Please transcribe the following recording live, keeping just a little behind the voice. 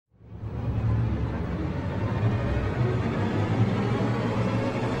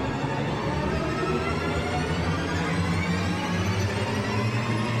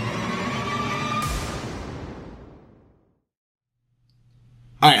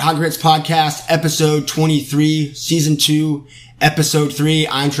All right, Hot Grits Podcast, episode 23, season 2, episode 3.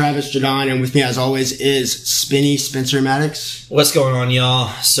 I'm Travis Jadon, and with me, as always, is Spinny Spencer Maddox. What's going on, y'all?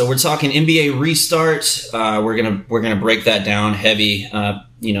 So we're talking NBA restart. We're gonna break that down heavy.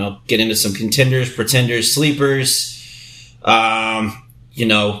 Get into some contenders, pretenders, sleepers.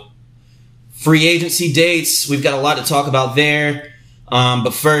 Free agency dates. We've got a lot to talk about there.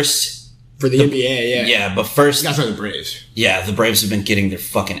 But first. For the NBA, yeah. Yeah, but first... That's for the Braves. Yeah, the Braves have been getting their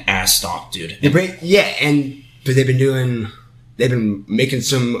fucking ass stomped, dude. But they've been making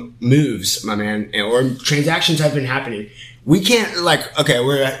some moves, my man, or transactions have been happening. We can't,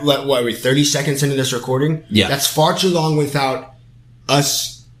 we're at, what are we, 30 seconds into this recording? Yeah. That's far too long without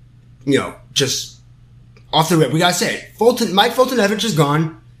us, just off the rip. We gotta say it. Mike Fulton-Evans is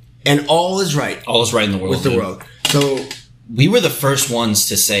gone, and all is right. All is right in the world, with the world. So... We were the first ones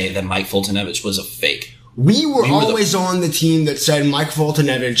to say that Mike Fulton-Evans was a fake. We were always on the team that said Mike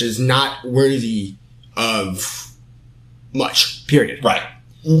Fulton-Evans is not worthy of much, period. Right.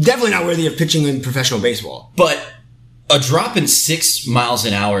 Definitely not worthy of pitching in professional baseball. But a drop in 6 miles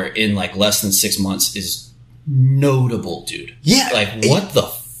an hour in less than 6 months is notable, dude. Yeah. What the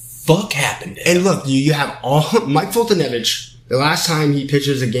fuck happened to him? And look, you have Mike Fulton-Evans, the last time he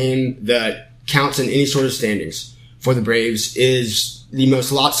pitches a game that counts in any sort of standings for the Braves is the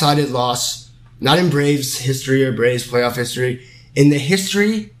most lopsided loss, not in Braves history or Braves playoff history. In the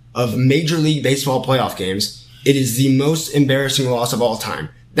history of Major League Baseball playoff games, it is the most embarrassing loss of all time.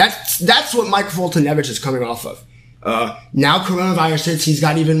 That's what Mike Fulton-Evans is coming off of. Now coronavirus hits, he's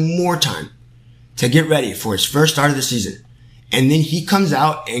got even more time to get ready for his first start of the season. And then he comes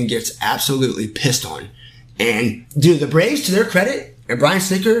out and gets absolutely pissed on. And dude, the Braves, to their credit, and Brian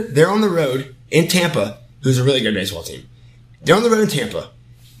Snitker, they're on the road in Tampa, who's a really good baseball team. They're on the road in Tampa.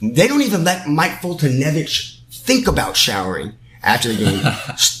 They don't even let Mike Fulton-Evans think about showering after the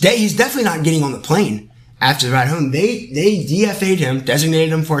game. He's definitely not getting on the plane after the ride home. They DFA'd him,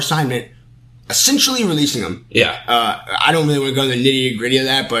 designated him for assignment, essentially releasing him. Yeah. I don't really want to go into the nitty gritty of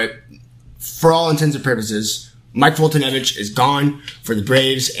that, but for all intents and purposes, Mike Fulton-Evans is gone for the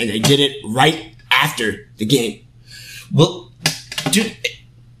Braves, and they did it right after the game. Well, dude...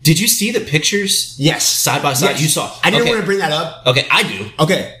 Did you see the pictures? Yes. Side by side? Yes. You saw. I didn't want to bring that up. Okay, I do.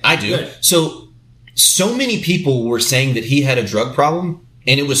 Okay. I do. Good. So many people were saying that he had a drug problem,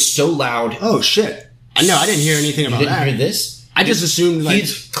 and it was so loud. Oh, shit. No, I didn't hear anything about that. You didn't hear this? I just assumed,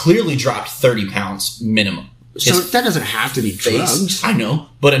 He's clearly dropped 30 pounds minimum. So that doesn't have to be drugs. I know,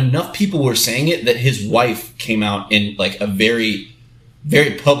 but enough people were saying it that his wife came out in a very,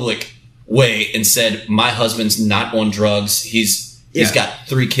 very public way and said, my husband's not on drugs. He's got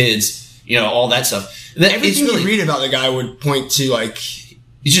 3 kids, all that stuff. Everything you read about the guy would point to, it's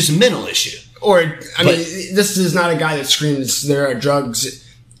just a mental issue. This is not a guy that screams there are drugs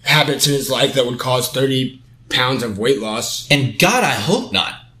habits in his life that would cause 30 pounds of weight loss. And God, I hope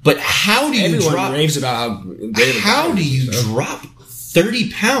not. But how do you Everyone raves about how do you drop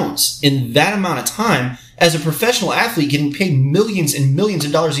 30 pounds in that amount of time as a professional athlete getting paid millions and millions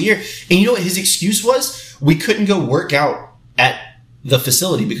of dollars a year? And you know what his excuse was? We couldn't go work out at the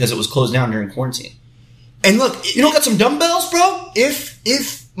facility because it was closed down during quarantine. And look, you don't got some dumbbells, bro?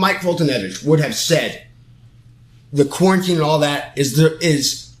 If Mike Fulton-Evans would have said the quarantine and all that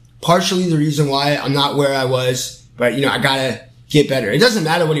is partially the reason why I'm not where I was, but I gotta get better. It doesn't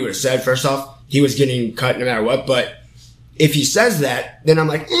matter what he would have said. First off, he was getting cut no matter what. But if he says that, then I'm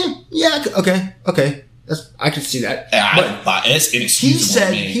like, yeah, okay. I can see that. But it's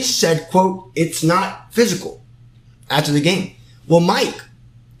inexcusable. He said, quote, it's not physical after the game. Well, Mike,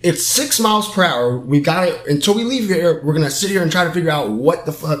 it's 6 miles per hour. We got to, until we leave here, we're going to sit here and try to figure out what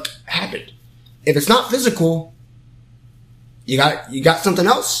the fuck happened. If it's not physical, you got something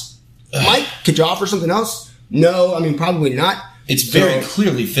else? Mike, could you offer something else? No, probably not. It's very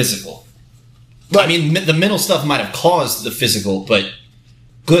clearly physical. But the mental stuff might have caused the physical, but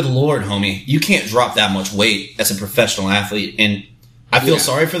good Lord, homie, you can't drop that much weight as a professional athlete. And I feel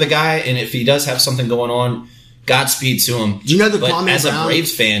sorry for the guy, and if he does have something going on, Godspeed to him. Do you know the but comment as a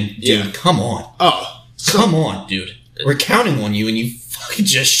Braves fan, dude, come on. Come on, dude. We're counting on you, and you fucking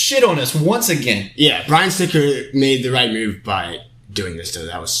just shit on us once again. Yeah, Brian Snitker made the right move by doing this, though.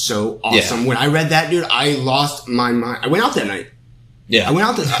 That was so awesome. Yeah. When I read that, dude, I lost my mind. I went out that night. Yeah. I went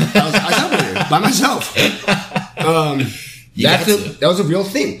out that I was out there by myself. That was a real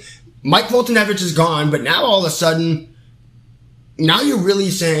thing. Mike Fulton-Evans is gone, but now all of a sudden, now you're really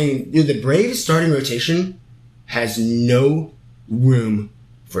saying, dude, the Braves starting rotation has no room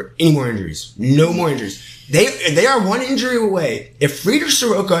for any more injuries. No more injuries. They are one injury away. If Frieder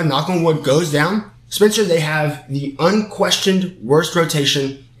Soroka, knock on wood, goes down, Spencer, they have the unquestioned worst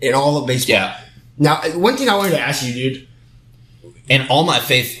rotation in all of baseball. Yeah. Now, one thing I wanted to ask you, dude. And all my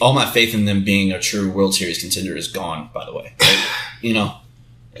faith in them being a true World Series contender is gone, by the way.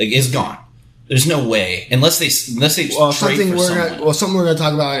 Is gone. There's no way. Unless they trade for something we're going to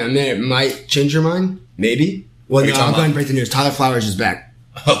talk about in a minute might change your mind. Maybe. Well, no, I'll go ahead and break the news. Tyler Flowers is back.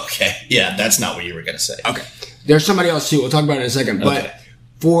 Okay. Yeah, that's not what you were going to say. Okay. There's somebody else, too. We'll talk about it in a second. But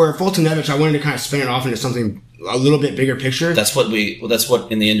for Foltynewicz, I wanted to kind of spin it off into something a little bit bigger picture. That's what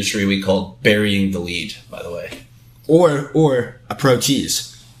in the industry we call burying the lead, by the way. Or a pro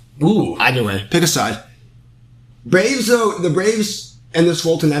tease. Ooh. Either way. Pick a side. Braves, though, the Braves and this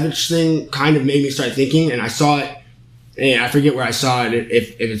Foltynewicz thing kind of made me start thinking, and I saw it, and I forget where I saw it.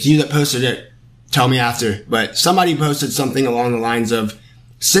 If it's you that posted it, tell me after. But somebody posted something along the lines of,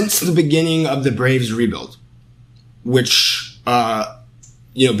 since the beginning of the Braves rebuild, which,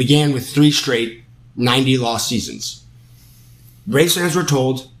 began with 3 straight 90-loss seasons, Braves fans were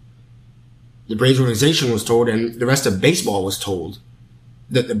told, the Braves organization was told, and the rest of baseball was told,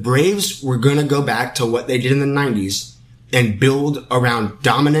 that the Braves were going to go back to what they did in the 90s and build around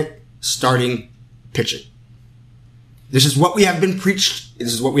dominant starting pitching. This is what we have been preached.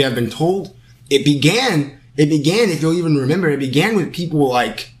 This is what we have been told. It began, if you'll even remember, it began with people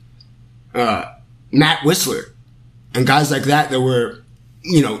like Matt Whistler and guys like that were,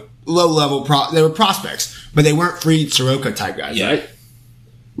 low-level, they were prospects, but they weren't Fried Soroka type guys, right?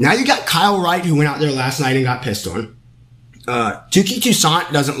 Now you got Kyle Wright, who went out there last night and got pissed on. Touki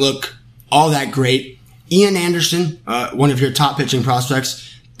Toussaint doesn't look all that great. Ian Anderson, one of your top pitching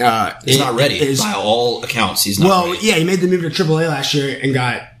prospects, he's not ready. By all accounts, he's not ready. Well, yeah, he made the move to AAA last year and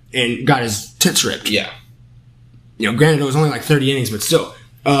got his tits ripped. Yeah. Granted, it was only like 30 innings, but still.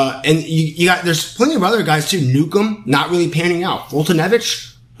 And there's plenty of other guys too. Newcomb, not really panning out.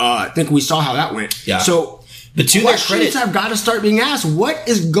 Foltynewicz, I think we saw how that went. Yeah. So, but to their credit, have got to start being asked, what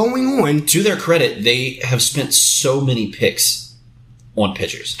is going on? To their credit, they have spent so many picks on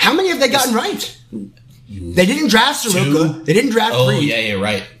pitchers. How many have they gotten right? They didn't draft Soroka. They didn't draft Fried. Oh, yeah,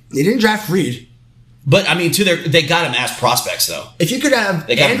 right. They didn't draft Fried. But, they got him as prospects, though. If you could have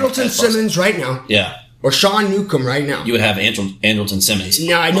Andrelton Simmons right now. Yeah. Or Sean Newcomb right now. You would have Andrelton Simmons.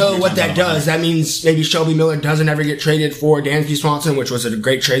 Now, I know what that does. That means maybe Shelby Miller doesn't ever get traded for Dansby Swanson, which was a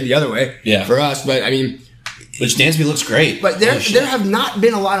great trade the other way for us. But, which Dansby looks great. But there have not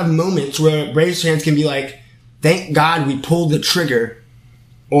been a lot of moments where Braves fans can be like, thank God we pulled the trigger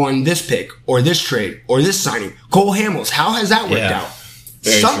on this pick or this trade or this signing. Cole Hamels, how has that worked out?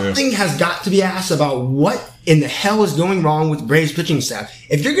 Something has got to be asked about what in the hell is going wrong with Braves pitching staff.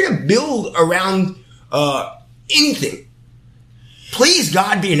 If you're going to build around anything, please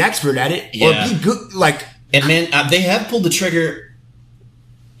God be an expert at it or be good. And man, they have pulled the trigger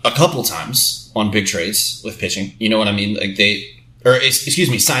a couple times on big trades with pitching. You know what I mean?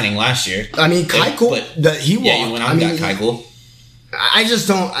 Signing last year. Keuchel, he walked. Yeah, you went out and got Keuchel. I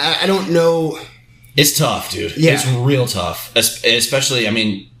don't know. It's tough, dude. Yeah. It's real tough.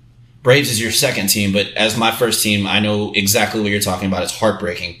 Especially, Braves is your second team, but as my first team, I know exactly what you're talking about. It's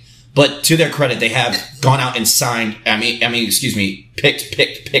heartbreaking. But to their credit, they have gone out and signed, picked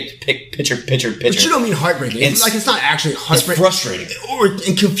pitcher. But you don't mean heartbreaking. It's not actually heartbreaking. It's frustrating.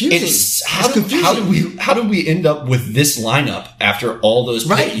 And confusing. How did we end up with this lineup after all those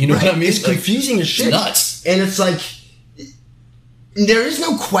picks? You know what I mean? It's confusing as shit. It's nuts. And it's like, there is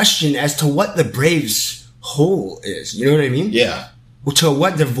no question as to what the Braves' hole is. You know what I mean? Yeah. To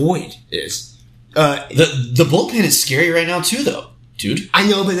what the void is. The bullpen is scary right now too, though, dude. I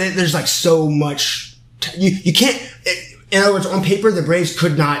know, but there's so much. You can't. In other words, on paper, the Braves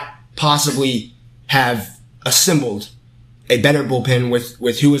could not possibly have assembled a better bullpen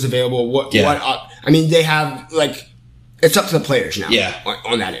with who was available. They have it's up to the players now. Yeah.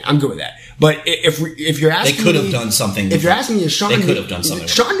 On that end, I'm good with that. But if you're asking, they could have done something. If you're asking me, they could have done something.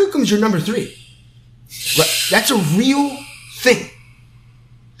 Sean Newcomb's your number 3. That's a real thing.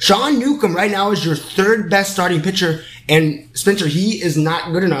 Sean Newcomb right now is your 3rd best starting pitcher, and Spencer, he is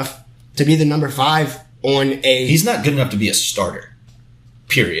not good enough to be the number 5 on a. He's not good enough to be a starter.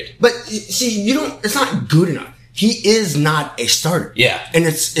 Period. But see, it's not good enough. He is not a starter. Yeah, and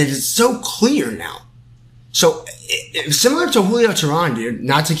it is so clear now. So similar to Julio Teheran, dude.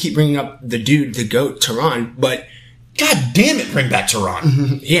 Not to keep bringing up the GOAT Teheran, but God damn it, bring back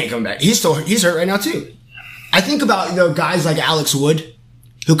Teheran. He ain't coming back. He's hurt right now too. I think about guys like Alex Wood,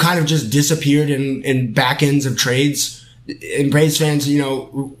 who kind of just disappeared in back ends of trades. And Braves fans,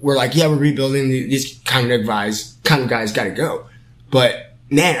 were like, yeah, we're rebuilding. These kind of guys got to go. But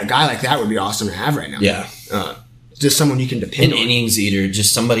man, a guy like that would be awesome to have right now. Yeah. Just someone you can depend on. An innings eater,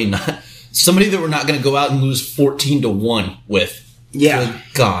 just somebody Somebody that we're not going to go out and lose 14-1 with. Yeah. Good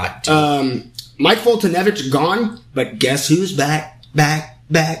God. Dude. Mike Fultonevich gone, but guess who's back again.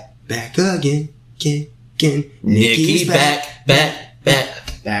 Nikki back.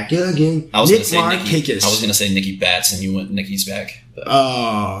 Back again. I was Nick going to say Markakis. I was going to say Nikki Bats, and you went Nikki's back.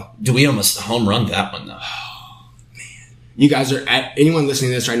 Do we almost home run that one though? You guys are anyone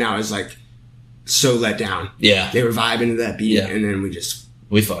listening to this right now is like so let down. Yeah, they were vibing to that beat, and then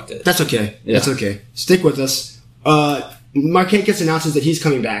we fucked it. That's okay. Yeah. That's okay. Stick with us. Markakis announces that he's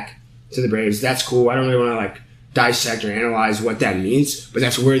coming back to the Braves. That's cool. I don't really want to like dissect or analyze what that means, but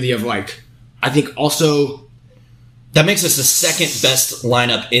that's worthy of like. I think also that makes us the second best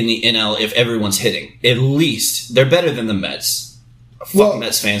lineup in the NL if everyone's hitting. At least they're better than the Mets. Fuck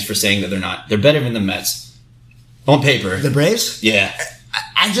Mets fans for saying that they're not. They're better than the Mets. On paper. The Braves? Yeah.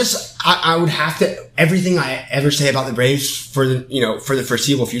 I would have to, everything I ever say about the Braves for the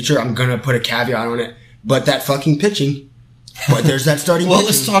foreseeable future, I'm going to put a caveat on it. But that fucking pitching. But there's that starting Well, pitching.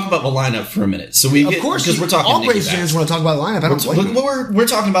 let's talk about the lineup for a minute. So of course, because we're talking all Braves fans want to talk about the lineup. I don't blame them. We're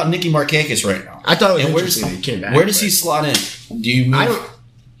talking about Nicky Markakis right now. I thought it was interesting that he came back. Where does he slot in? Do you move?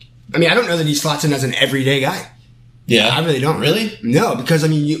 I don't know that he slots in as an everyday guy. Yeah. I really don't. Really? No, because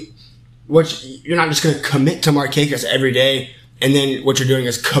you're not just going to commit to Markakis every day, and then what you're doing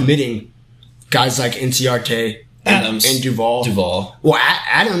is committing guys like Inciarte Adams and Duvall. Well,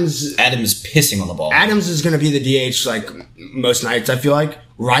 Adams is pissing on the ball. Adams is going to be the DH like most nights. I feel like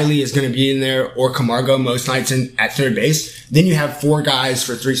Riley is going to be in there, or Camargo most nights at third base. Then you have 4 guys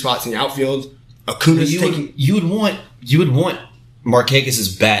for 3 spots in the outfield. Acuna's you would want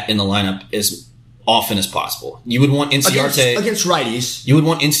Markakis' bat in the lineup as often as possible. You would want Inciarte against righties. You would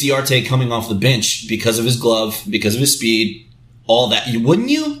want Inciarte coming off the bench because of his glove, because of his speed, all that. Wouldn't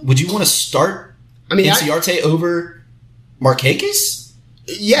you? Would you want to start Inciarte over Markakis?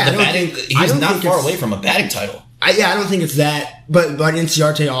 Yeah, he's not far away from a batting title. I don't think it's that, but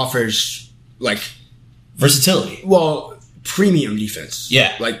Inciarte offers like versatility. Well, premium defense.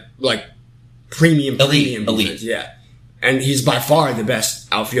 Yeah, like premium elite. Defense. Yeah, and he's by far the best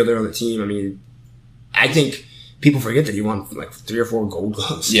outfielder on the team. I mean, I think people forget that he won like 3 or 4 Gold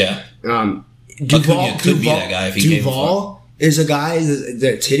Gloves. Yeah, Duvall could be that guy if he Duvall is a guy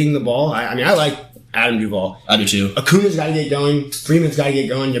that's hitting the ball. I like Adam Duvall. I do too. Acuna's got to get going. Freeman's got to get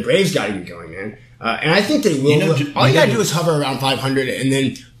going. The Braves got to get going, man. And I think they will. All you got to do is hover around 500 and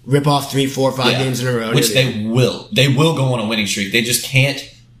then rip off 3, 4, 5 games in a row. Which they will. They will go on a winning streak. They just can't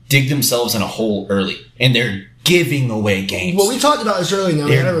dig themselves in a hole early. And they're giving away games. Well, we talked about this earlier. Now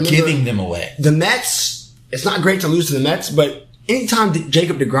they're giving them away. The Mets, it's not great to lose to the Mets, but anytime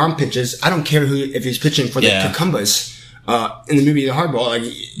Jacob deGrom pitches, I don't care if he's pitching for the Cucumbas in the movie The Hardball. Like,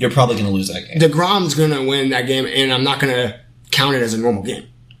 you're probably going to lose that game. DeGrom's going to win that game, and I'm not going to count it as a normal game.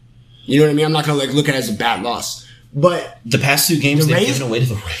 You know what I mean? I'm not going to look at it as a bad loss. But the past 2 games they've given away to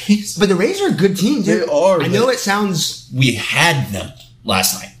the Rays. But the Rays are a good team, dude. They are. I know it sounds... We had them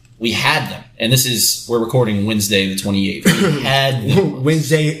last night. We had them. And we're recording Wednesday the 28th. We had them.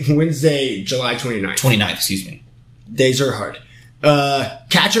 Wednesday, July 29th. 29th, excuse me. Days are hard.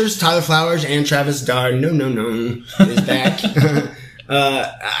 Catchers, Tyler Flowers and Travis Darn, no, is back.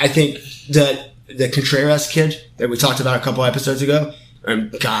 I think the Contreras kid that we talked about a couple episodes ago,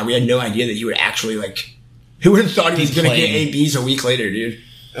 God, we had no idea that he would actually, like, who would have thought he was going to get ABs a week later, dude?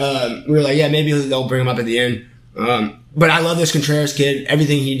 We were like, yeah, maybe they'll bring him up at the end. But I love this Contreras kid.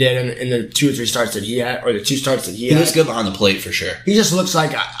 Everything he did in the 2 or 3 starts that he had, or the 2 starts that he had. He looks good behind the plate for sure. He just looks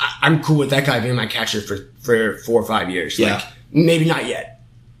like I'm cool with that guy being my catcher for 4 or 5 years. Yeah. Like, maybe not yet.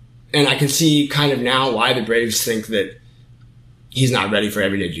 And I can see kind of now why the Braves think that he's not ready for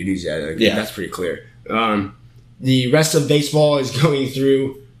everyday duties yet. Like, that's pretty clear. The rest of baseball is going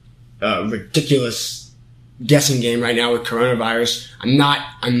through a ridiculous guessing game right now with coronavirus. I'm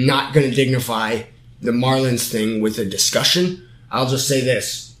not going to dignify the Marlins thing with a discussion. I'll just say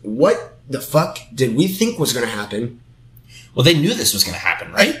this. What the fuck did we think was going to happen? Well, they knew this was going to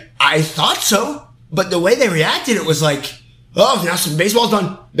happen, right? I thought so. But the way they reacted, it was like, oh, now baseball's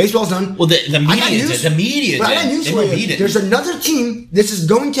done. Baseball's done. Well, the media did. The media did. I got news for you. There's another team this is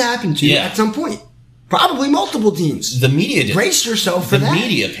going to happen to at some point. Probably multiple teams. The media did. Brace yourself for that. The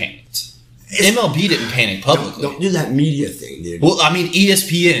media panicked. MLB didn't panic publicly. Don't do that media thing, dude. Well, I mean,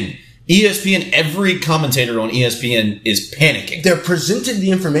 ESPN, every commentator on ESPN is panicking. They're presented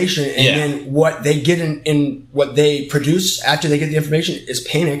the information, and then what they get in what they produce after they get the information is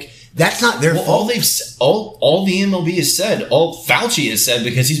panic. That's not their fault. All the MLB has said, all Fauci has said,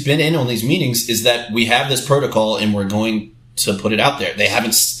 because he's been in on these meetings, is that we have this protocol and we're going to put it out there. They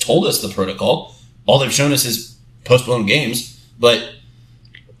haven't told us the protocol. All they've shown us is postponed games, but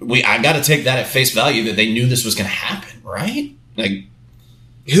I got to take that at face value that they knew this was going to happen, right? Like,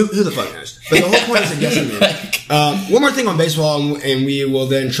 who the fuck knows? But the whole point is a guessing game. One more thing on baseball, and we will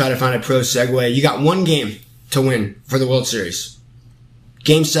then try to find a pro segue. You got one game to win for the World Series.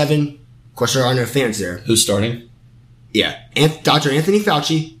 Game 7. Of course, there are no fans there. Who's starting? Yeah. Dr. Anthony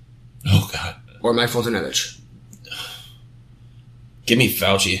Fauci. Oh, God. Or Mike Fultonevich. Give me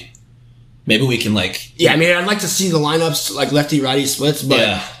Fauci. Maybe we can, like... Yeah, I mean, I'd like to see the lineups, like lefty-righty splits, but...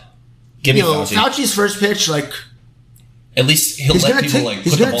 Yeah. Give me Fauci. Fauci's first pitch, like... At least he'll let people, like,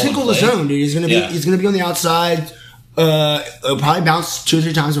 he's put the ball going to tickle in the play. zone, dude. He's going to be on the outside. It'll probably bounce 2 or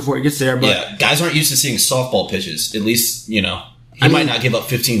 3 times before it gets there, but... Yeah, guys aren't used to seeing softball pitches. At least, he might not give up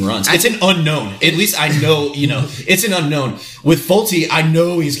 15 runs. It's an unknown. At least I know, it's an unknown. With Fulte, I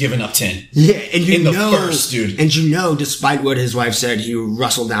know he's given up 10. Yeah, and in the first, dude. And despite what his wife said, he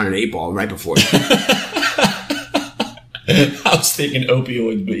rustled down an 8-ball right before. I was thinking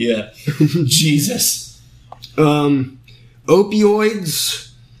opioids, but yeah. Jesus.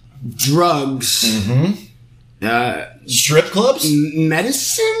 Opioids, drugs, strip clubs?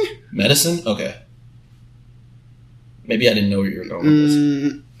 Medicine? Medicine? Okay. Maybe I didn't know where you were going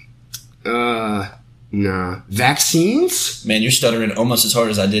with this. Nah. Vaccines? Man, you're stuttering almost as hard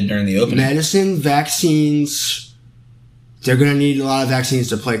as I did during the opening. Medicine, vaccines. They're going to need a lot of vaccines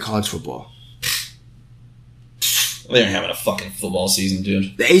to play college football. They aren't having a fucking football season,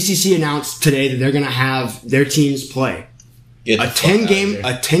 dude. The ACC announced today that they're going to have their teams play a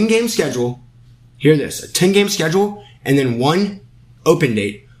 10-game schedule. Hear this. A 10-game schedule and then one open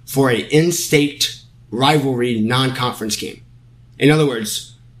date for a in-state rivalry non-conference game. In other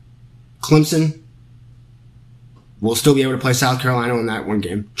words, Clemson will still be able to play South Carolina in that one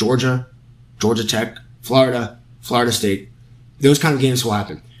game. Georgia Tech, Florida State. Those kind of games will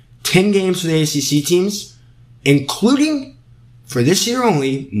happen. 10 games for the ACC teams, including, for this year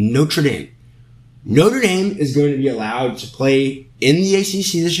only, Notre Dame. Notre Dame is going to be allowed to play in the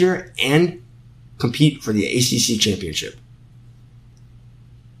ACC this year and compete for the ACC championship.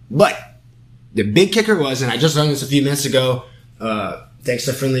 But the big kicker was, and I just learned this a few minutes ago, thanks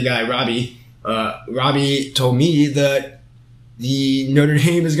to friendly guy Robbie. Robbie told me that the Notre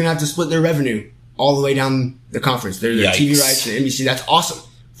Dame is going to have to split their revenue all the way down the conference. Their TV rights to NBC. That's awesome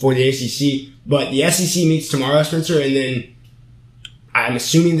for the ACC. But the SEC meets tomorrow, Spencer, and then I'm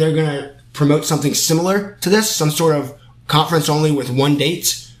assuming they're going to promote something similar to this, some sort of conference only with one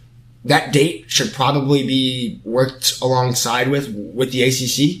date. That date should probably be worked alongside with the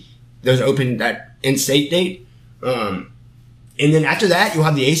ACC. There's that in-state date. And then after that, you'll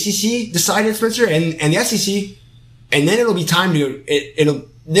have the ACC decided, Spencer, and the SEC. And then it'll be time to,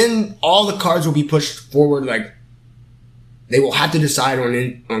 then all the cards will be pushed forward. Like, they will have to decide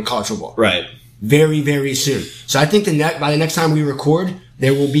on college football. Right. Very, very soon. So I think by the next time we record,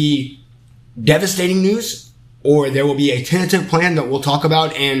 there will be devastating news, or there will be a tentative plan that we'll talk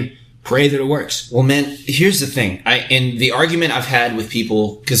about and pray that it works. Well, man, here's the thing. And the argument I've had with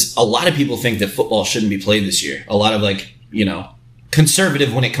people, because a lot of people think that football shouldn't be played this year. A lot of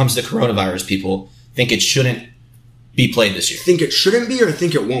conservative when it comes to coronavirus people think it shouldn't be played this year. Think it shouldn't be or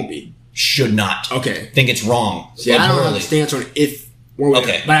think it won't be? Should not. Okay. Think it's wrong. See, I don't have a stance on if or when.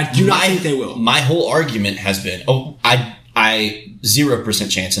 Okay. But I do not think they will. My whole argument has been, I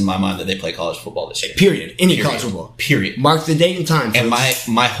 0% chance in my mind that they play college football this year. Period. College football. Period. Mark the date and time. And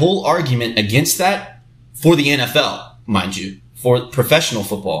my whole argument against that, for the NFL, mind you, for professional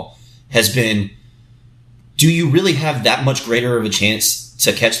football, has been, do you really have that much greater of a chance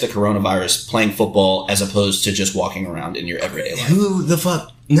to catch the coronavirus playing football as opposed to just walking around in your everyday life? Who the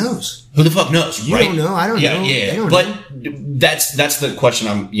fuck knows? Who the fuck knows, you right? Don't know. I don't know. Yeah. But that's the question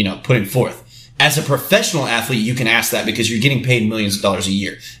I'm putting forth. As a professional athlete, you can ask that because you're getting paid millions of dollars a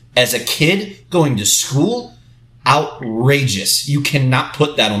year. As a kid going to school, outrageous. You cannot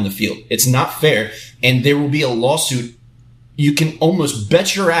put that on the field. It's not fair. And there will be a lawsuit. You can almost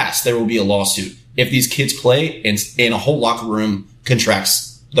bet your ass there will be a lawsuit if these kids play and a whole locker room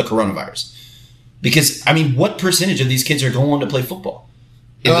contracts the coronavirus. Because, I mean, what percentage of these kids are going on to play football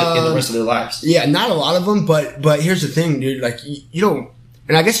in the rest of their lives? Yeah, not a lot of them, but here's the thing, dude. Like, you don't,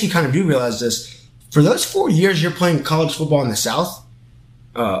 and I guess you kind of do realize this. For those 4 years you're playing college football in the South,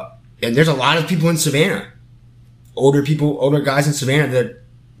 and there's a lot of people in Savannah, older guys in Savannah that,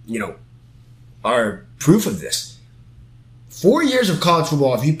 are proof of this. 4 years of college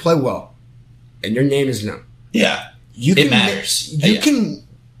football, if you play well, and your name is known. Yeah. It matters. Can,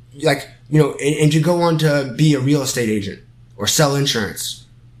 and you go on to be a real estate agent or sell insurance.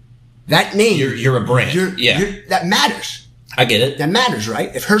 That name. You're a brand. That matters. I get it. That matters,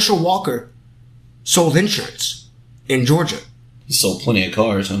 right? If Herschel Walker sold insurance in Georgia, He sold plenty of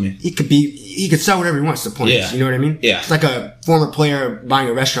cars, homie. He could sell whatever he wants. The point is, you know what I mean? Yeah. It's like a former player buying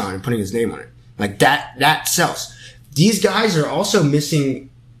a restaurant and putting his name on it. Like that sells. These guys are also missing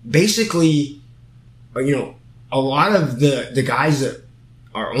basically, you know, a lot of the guys that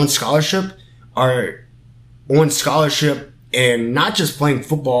are on scholarship and not just playing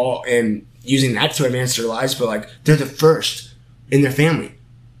football and using that to advance their lives, but like they're the first in their family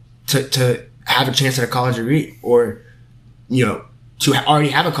to have a chance at a college degree, or, you know, to already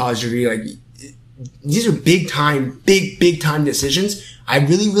have a college degree. Like, these are big time decisions. I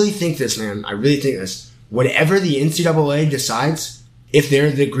really think this, man. I really think this. Whatever the NCAA decides, if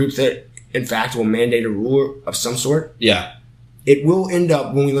they're the group that, in fact, will mandate a rule of some sort, yeah, it will end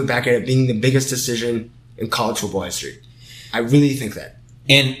up, when we look back at it, being the biggest decision in college football history. I really think that.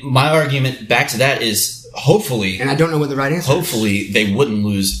 And my argument back to that is, hopefully, and I don't know what the right answer is. Hopefully, they wouldn't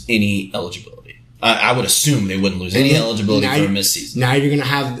lose any eligibility. I would assume they wouldn't lose any eligibility for a missed season. Now you're going to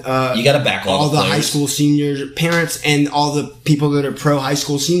have you got to back all the high school seniors, parents, and all the people that are pro high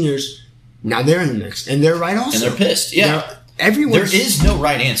school seniors. Now they're in the mix, and they're right also. And they're pissed. Yeah, there is no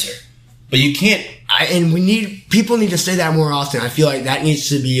right answer, but you can't. People need to say that more often. I feel like that needs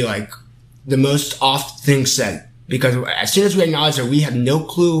to be like the most oft thing said, because as soon as we acknowledge that we have no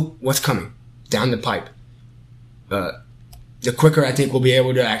clue what's coming down the pipe, the quicker I think we'll be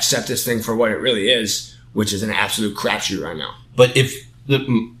able to accept this thing for what it really is, which is an absolute crapshoot right now. But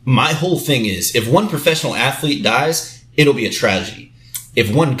my whole thing is, if one professional athlete dies, it'll be a tragedy.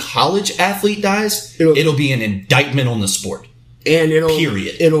 If one college athlete dies, it'll be an indictment on the sport. And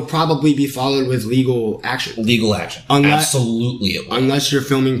period. It'll probably be followed with legal action. Legal action. Absolutely it will. Unless you're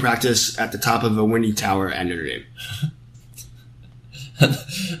filming practice at the top of a windy tower at Notre Dame.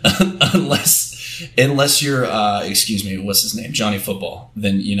 Unless you're, what's his name? Johnny Football.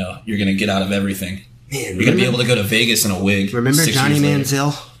 Then, you know, you're going to get out of everything. Man, you're going to be able to go to Vegas in a wig. Remember Johnny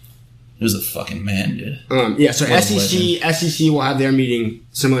Manziel? He was a fucking man, dude. So SEC will have their meeting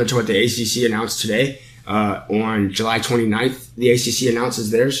similar to what the ACC announced today. On July 29th, the ACC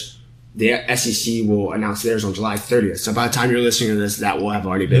announces theirs. The SEC will announce theirs on July 30th. So by the time you're listening to this, that will have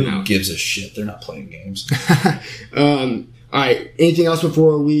already been out. Who gives a shit? They're not playing games. All right. Anything else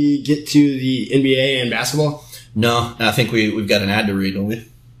before we get to the NBA and basketball? No, I think we've got an ad to read, don't we?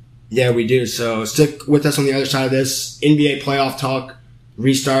 Yeah, we do. So stick with us on the other side of this. NBA playoff talk,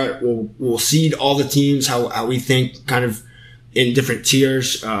 restart. We'll seed all the teams how we think, kind of in different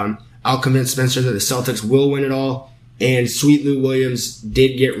tiers. I'll convince Spencer that the Celtics will win it all. And Sweet Lou Williams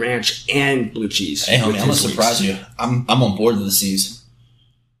did get ranch and blue cheese. Hey, homie, I'm going to surprise you. I'm on board with the C's.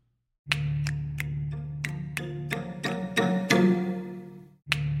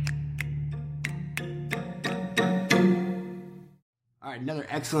 All right, another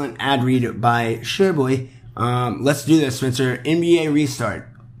excellent ad read by Sherboy. Let's do this, Spencer. NBA restart.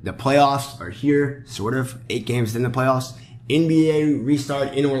 The playoffs are here, sort of. 8 games in the playoffs. NBA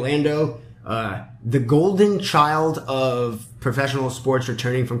restart in Orlando. The golden child of professional sports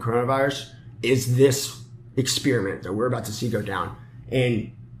returning from coronavirus is this experiment that we're about to see go down.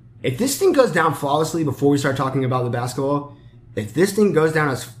 And if this thing goes down flawlessly, before we start talking about the basketball, if this thing goes down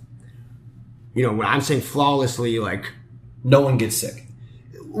as, you know, when I'm saying flawlessly, like, no one gets sick.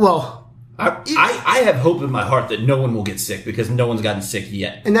 Well, I have hope in my heart that no one will get sick because no one's gotten sick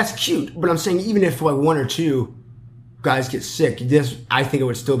yet. And that's cute. But I'm saying even if like 1 or 2 guys get sick, I think it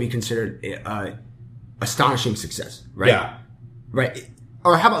would still be considered astonishing success, right? Yeah. Right.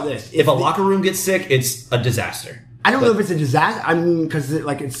 Or how about this? If a locker room gets sick, it's a disaster. I don't know if it's a disaster. I mean, because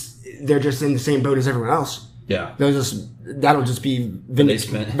they're just in the same boat as everyone else. Yeah. That'll just be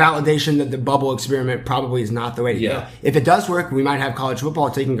validation that the bubble experiment probably is not the way to go. If it does work, we might have college football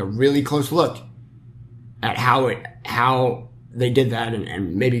taking a really close look at how they did that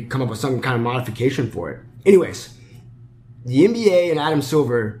and maybe come up with some kind of modification for it. Anyways, the NBA and Adam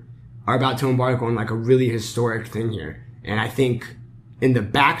Silver are about to embark on like a really historic thing here. And I think in the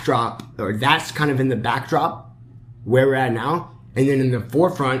backdrop, or that's kind of in the backdrop where we're at now. And then in the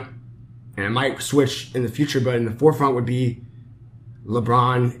forefront, and I might switch in the future, but in the forefront would be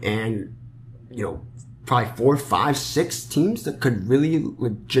LeBron and, you know, probably 4, 5, 6 teams that could really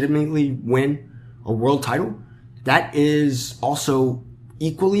legitimately win a world title. That is also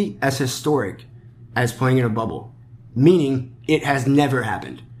equally as historic as playing in a bubble. Meaning it has never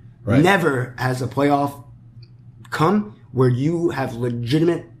happened. Right. Never has a playoff come where you have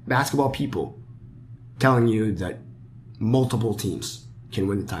legitimate basketball people telling you that multiple teams can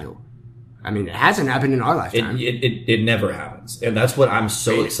win the title. I mean, it hasn't happened in our lifetime. It never happens, and that's what I'm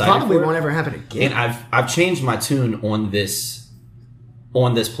so excited. Probably won't ever happen again. And I've changed my tune on this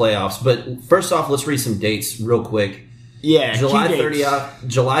playoffs. But first off, let's read some dates real quick. Yeah, July key dates. 30th.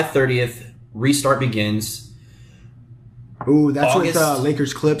 July 30th. Restart begins. Ooh, that's August- with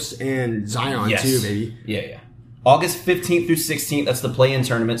Lakers, Clips, and Zion Yes. too, baby. Yeah. August 15th through 16th, that's the play-in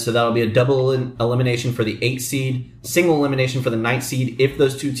tournament, so that'll be a double elimination for the 8th seed, single elimination for the 9th seed if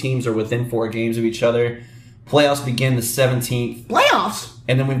those two teams are within 4 games of each other. Playoffs begin the 17th, Playoffs.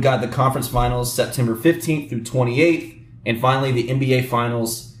 and then we've got the conference finals September 15th through 28th, and finally the NBA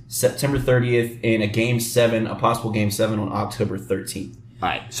finals September 30th and a possible game 7 on October 13th. All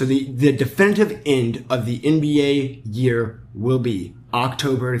right. So the definitive end of the NBA year will be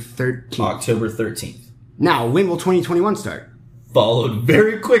October 13th. October 13th. Now, when will 2021 start? Followed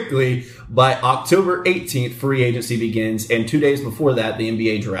very quickly by October 18th, free agency begins, and 2 days before that, the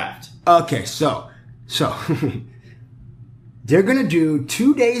NBA draft. Okay, so they're gonna do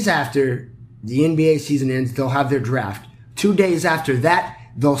 2 days after the NBA season ends. They'll have their draft. 2 days after that,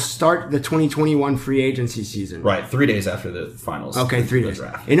 they'll start the 2021 free agency season. Right, 3 days after the finals. Okay, 3 the days.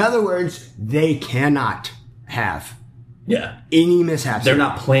 draft. In other words, they cannot have Yeah. any mishaps. They're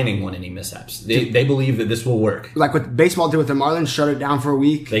not planning on any mishaps. They believe that this will work. Like what baseball did with the Marlins, shut it down for a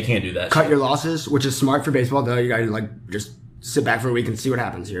week, They can't do that. cut your losses, which is smart for baseball. Though you gotta just sit back for a week and see what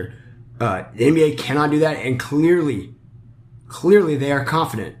happens here. The NBA cannot do that, and clearly they are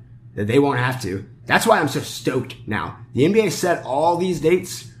confident that they won't have to. That's why I'm so stoked now. The NBA set all these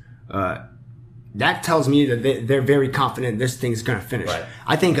dates. That tells me that they're very confident this thing's going to finish. Right.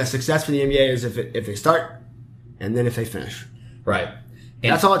 I think a success for the NBA is if they start and then if they finish. Right.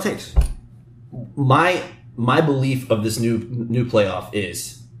 And That's all it takes. my belief of this new playoff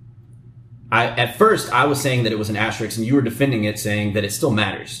is, at first I was saying that it was an asterisk, and you were defending it, saying that it still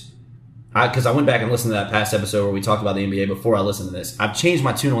matters. Because I went back and listened to that past episode where we talked about the NBA before I listened to this. I've changed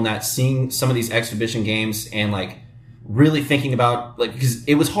my tune on that, seeing some of these exhibition games and really thinking about because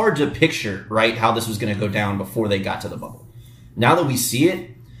it was hard to picture how this was going to go down before they got to the bubble. Now that we see it,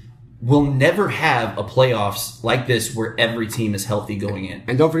 we'll never have a playoffs like this where every team is healthy going in.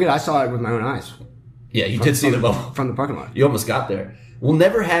 And don't forget, I saw it with my own eyes. Yeah, you did see the bubble from the parking lot. You almost got there. We'll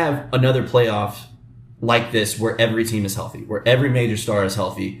never have another playoff like this where every team is healthy, where every major star is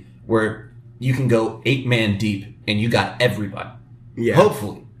healthy, where you can go 8-man deep and you got everybody. Yeah.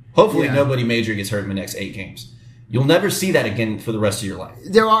 Hopefully Yeah. nobody major gets hurt in the next 8 games. You'll never see that again for the rest of your life.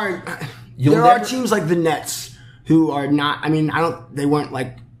 There are never- teams like the Nets who are not. I mean, they weren't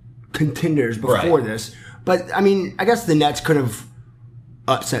contenders before Right. this, but I mean, I guess the Nets could have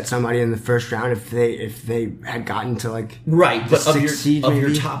upset somebody in the first round if they had gotten to Right, but of sixth seed, your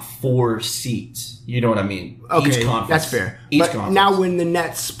maybe? top 4 seeds, you know what I mean? Okay, Each conference. that's fair. Each But conference. now when the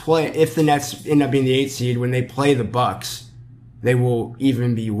Nets if the Nets end up being the 8th seed, when they play the Bucks, they will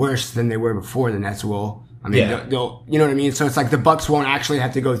even be worse than they were before. The Nets will. I mean, Yeah. they'll you know what I mean? So it's the Bucks won't actually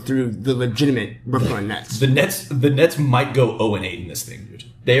have to go through the legitimate Brooklyn Nets. The Nets might go 0-8 in this thing, dude.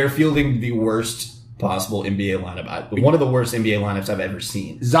 They are fielding the worst possible NBA lineup. One of the worst NBA lineups I've ever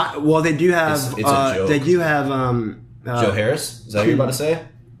seen. Well, they do have. It's a joke. They do have Joe Harris? Is that what you're about to say?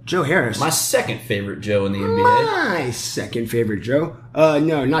 Joe Harris. My second favorite Joe in the NBA. My second favorite Joe.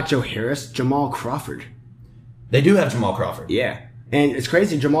 No, not Joe Harris. Jamal Crawford. They do have Jamal Crawford. Yeah, and it's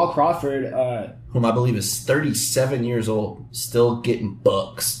crazy. Jamal Crawford. Whom I believe is 37 years old, still getting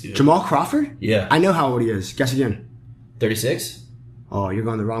bucks, dude. Jamal Crawford. Yeah. I know how old he is. Guess again. 36? Oh, you're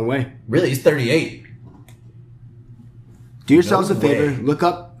going the wrong way. Really? He's 38. Do yourselves No a favor. way.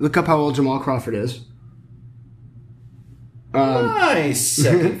 Look up how old Jamal Crawford is. My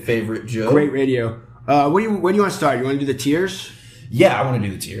second favorite Joe. Great radio. Where do you want to start? You want to do the tiers? Yeah, I want to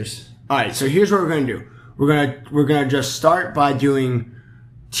do the tiers. All right. So here's what we're gonna do. We're gonna just start by doing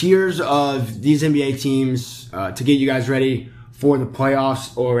tiers of these NBA teams to get you guys ready for the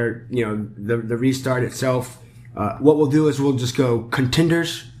playoffs or the restart itself. What we'll do is we'll just go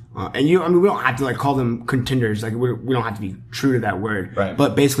contenders. We don't have to call them contenders. We don't have to be true to that word. Right.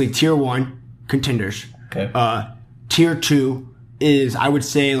 But basically, tier 1 contenders. Okay. Tier 2 is, I would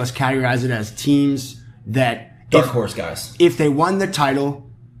say, let's categorize it as teams that Dark horse guys. if they won the title,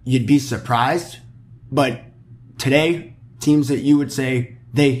 you'd be surprised. But today, teams that you would say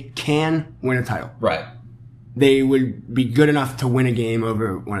they can win a title. Right. They would be good enough to win a game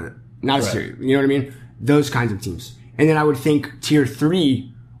over one of them. Not a Right. series. You know what I mean? Those kinds of teams. And then I would think tier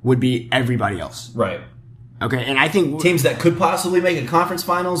 3 would be everybody else. Right. Okay. And I think Teams that could possibly make a conference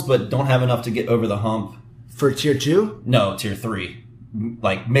finals, but don't have enough to get over the hump. for tier 2, No, tier 3.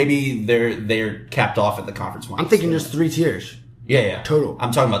 Maybe they're capped off at the conference finals. I'm thinking just 3 tiers. Yeah. total.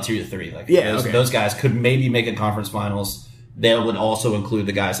 I'm talking about tier 3. Yeah, okay. Those guys could maybe make a conference finals. They would also include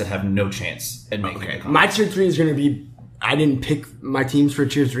the guys that have no chance at making a conference. My tier 3 is going to be I didn't pick my teams for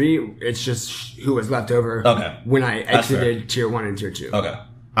tier 3. It's just who was left over when I exited tier 1 and tier 2. Okay.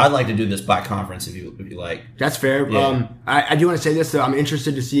 I'd like to do this by conference if you like. That's fair. Yeah. I do want to say this, though. I'm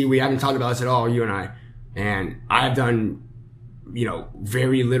interested to see. We haven't talked about this at all, you and I. And I have done,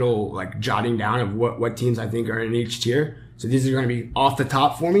 very little like jotting down of what teams I think are in each tier. So these are going to be off the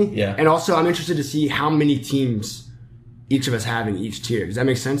top for me. Yeah. And also, I'm interested to see how many teams each of us have in each tier. Does that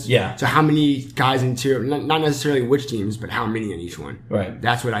make sense? Yeah. So how many guys in tier, not necessarily which teams, but how many in each one. Right.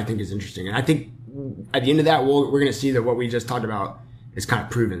 That's what I think is interesting. And I think at the end of that, we're going to see that what we just talked about is kind of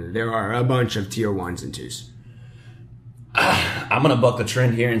proven that there are a bunch of tier 1s and 2s. I'm going to buck the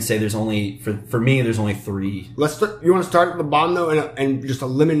trend here and say there's only, for me, there's only 3. You want to start at the bottom, though, and just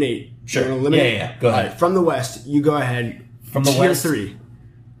eliminate? Sure. Eliminate? Yeah. Go ahead. Right, from the West, you go ahead. From the tier West, 3.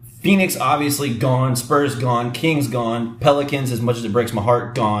 Phoenix obviously gone, Spurs gone, Kings gone, Pelicans, as much as it breaks my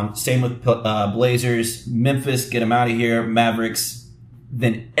heart, gone. Same with Blazers, Memphis, get them out of here, Mavericks.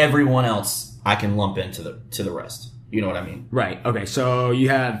 Then everyone else I can lump into the rest. You know what I mean? Right. Okay. So you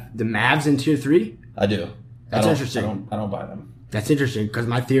have the Mavs in tier 3. I do. That's interesting. I don't buy them. That's interesting because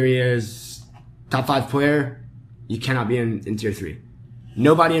my theory is top 5 player, you cannot be in tier 3.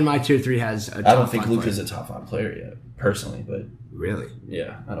 Nobody in my tier 3 has a top 5 I don't think player. Luka's a top 5 player yet, personally, but really,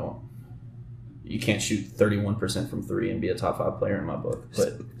 yeah, I don't. You can't shoot 31% from 3 and be a top 5 player in my book,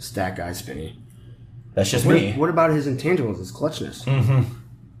 but stat guy Spinny. That's just me. What about his intangibles, his clutchness?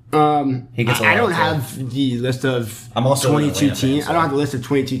 Mm-hmm. He gets. I don't have the list of I'm also 22 teams. Fan, so. I don't have the list of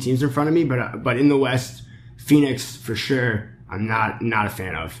 22 teams in front of me, but in the West, Phoenix for sure. I'm not a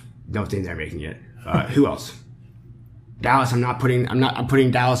fan of. Don't think they're making it. Who else? Dallas. I'm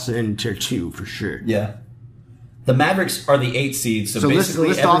putting Dallas in tier 2 for sure. Yeah. The Mavericks are the 8th seed, so basically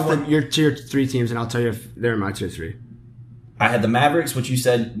list off your tier 3 teams, and I'll tell you if they're in my tier 3. I had the Mavericks, which you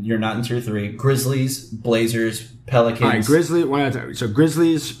said you're not in tier 3. Grizzlies, Blazers, Pelicans. All right, Grizzlies. So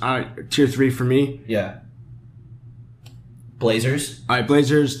Grizzlies, tier 3 for me. Yeah. Blazers. All right,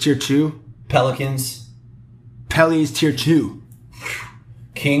 Blazers, tier 2. Pelicans. Pellies, tier 2.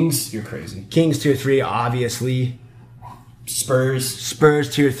 Kings, you're crazy. Kings, tier 3, obviously.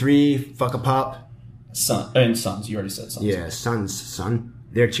 Spurs, tier 3. Fuck a pop. Suns. You already said Suns. Yeah, Suns.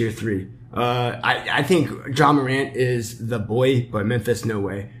 They're tier 3. I think John Morant is the boy, but Memphis, no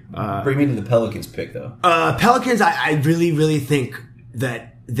way. Bring me to the Pelicans pick, though. Pelicans, I really, really think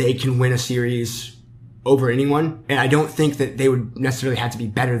that they can win a series over anyone, and I don't think that they would necessarily have to be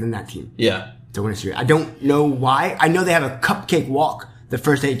better than that team. Yeah. To win a series. I don't know why. I know they have a cupcake walk the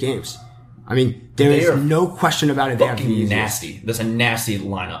first 8 games. I mean, there is no question about it. They have fucking nasty. That's a nasty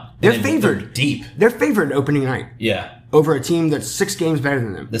lineup. They're favored. They're deep. They're favored opening night. Yeah. Over a team that's 6 games better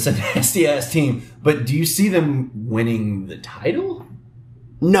than them. That's a nasty ass team. But do you see them winning the title?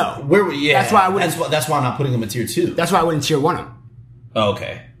 No. That's why I'm not putting them in tier 2. That's why I wouldn't tier 1 them.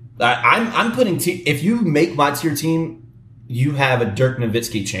 Okay. I'm putting if you make my tier team, you have a Dirk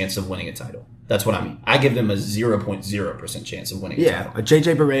Nowitzki chance of winning a title. That's what I mean. I give them a 0.0% chance of winning a title. A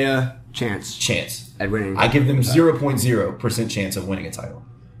JJ Barea chance at winning. I give them 0.0% chance of winning a title.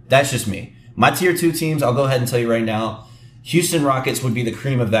 That's just me. My tier 2 teams, I'll go ahead and tell you right now, Houston Rockets would be the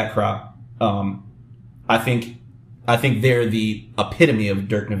cream of that crop. I think they're the epitome of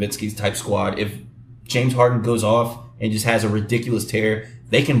Dirk Nowitzki's type squad. If James Harden goes off and just has a ridiculous tear,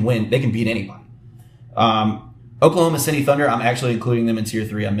 they can win. They can beat anybody. Oklahoma City Thunder, I'm actually including them in tier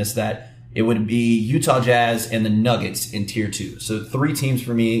 3. I missed that. It would be Utah Jazz and the Nuggets in tier 2. So 3 teams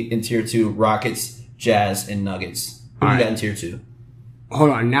for me in tier 2, Rockets, Jazz, and Nuggets. Who you got in tier 2?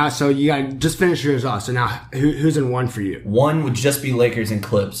 Hold on. Now, so you got just finish yours off. So now, who's in 1 for you? 1 would just be Lakers and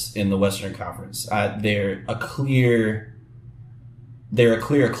Clips in the Western Conference. They're a clear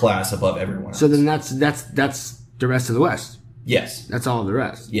class above everyone else. So then that's the rest of the West. Yes. That's all of the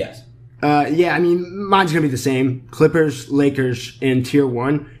rest. Yes. Yeah, I mean, mine's going to be the same. Clippers, Lakers in tier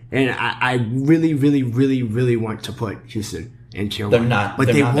 1. And I really, really, really, really want to put Houston in tier 1. But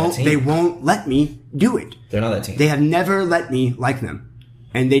they won't let me do it. They're not that team. They have never let me like them.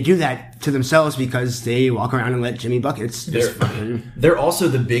 And they do that to themselves because they walk around and let Jimmy Buckets They're also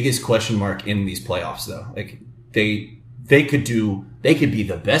the biggest question mark in these playoffs, though. Like they could be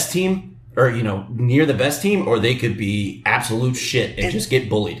the best team, or near the best team, or they could be absolute shit and just get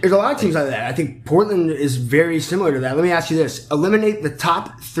bullied. There's a lot of teams like that. I think Portland is very similar to that. Let me ask you this: eliminate the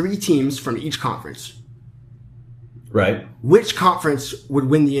top 3 teams from each conference. Right. Which conference would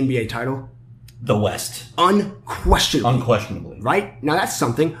win the NBA title? The West. Unquestionably. Right? Now that's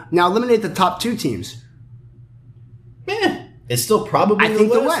something. Now eliminate the top 2 teams. It's still probably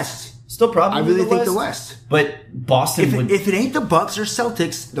the West. Still probably I really think the West. But Boston would... If it ain't the Bucks or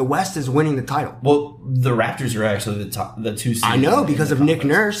Celtics, the West is winning the title. Well, the Raptors are actually the 2 seeds. I know, because of Nick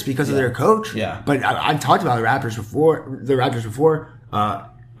Nurse, because of their coach. Yeah. But I talked about the Raptors before.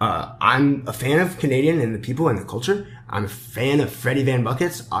 I'm a fan of Canadian and the people and the culture. I'm a fan of Freddie Van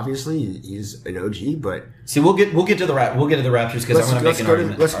Buckets. Obviously, he's an OG, but... See, we'll get to the Raptors because I'm going to make an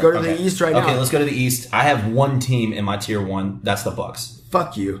argument. Let's go to the East right now. Okay, let's go to the East. I have one team in my tier 1. That's the Bucks.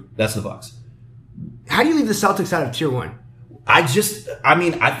 Fuck you. That's the Bucks. How do you leave the Celtics out of tier 1? I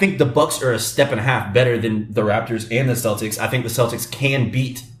think the Bucks are a step and a half better than the Raptors and the Celtics. I think the Celtics can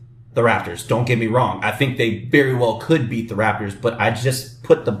beat the Raptors. Don't get me wrong. I think they very well could beat the Raptors, but I just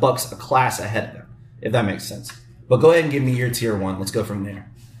put the Bucks a class ahead of them, if that makes sense. But go ahead and give me your tier 1. Let's go from there.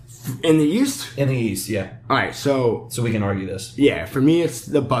 In the East? In the East, yeah. All right, so we can argue this. Yeah, for me, it's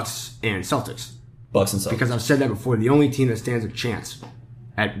the Bucks and Celtics. Bucks and Celtics. Because I've said that before. The only team that stands a chance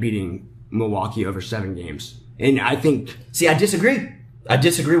at beating Milwaukee over 7 games. And I think... See, I disagree. I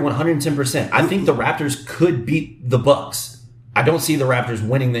disagree 110%. I think the Raptors could beat the Bucks. I don't see the Raptors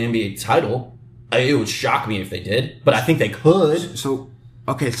winning the NBA title. It would shock me if they did, but I think they could. So,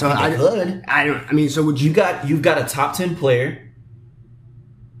 okay, so I could. So would you... You've got a top 10 player.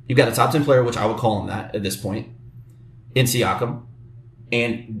 You've got a top 10 player, which I would call him that at this point, in Siakam.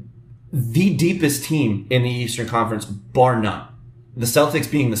 And the deepest team in the Eastern Conference, bar none. The Celtics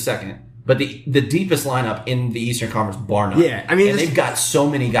being the second, but the deepest lineup in the Eastern Conference, bar none. Yeah, I mean, and they've got so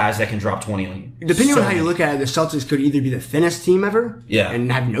many guys that can drop 20 on you. Depending on how you look at it, the Celtics could either be the thinnest team ever, and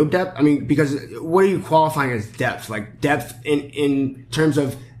have no depth. I mean, because what are you qualifying as depth? Like depth in terms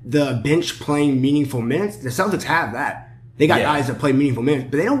of the bench playing meaningful minutes. The Celtics have that. They got guys that play meaningful minutes,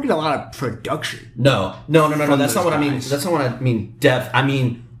 but they don't get a lot of production. No. That's not what I mean. That's not what I mean. Depth. I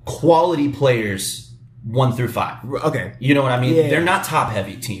mean quality players. 1 through 5. Okay. You know what I mean? Yeah. They're not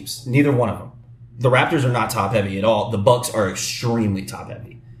top-heavy teams. Neither one of them. The Raptors are not top-heavy at all. The Bucks are extremely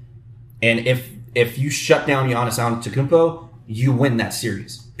top-heavy. And if you shut down Giannis Antetokounmpo, you win that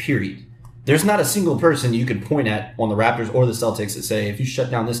series. Period. There's not a single person you could point at on the Raptors or the Celtics that say, if you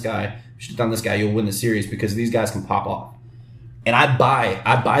shut down this guy, you'll win the series because these guys can pop off. And I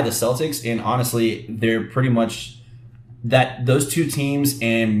buy the Celtics, and honestly, they're pretty much... that those two teams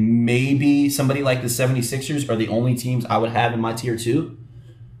and maybe somebody like the 76ers are the only teams I would have in my tier 2.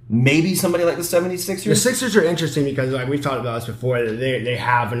 Maybe somebody like the 76ers. The Sixers are interesting because, like we've talked about this before, they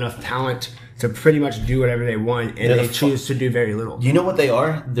have enough talent to pretty much do whatever they want, and they choose to do very little. You know what they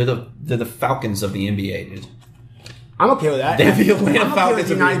are? They're the Falcons of the NBA, dude. I'm okay with that. They're the Atlanta Falcons okay with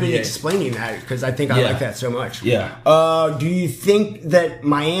you of not the even NBA. explaining that because I think I like that so much. Yeah. Do you think that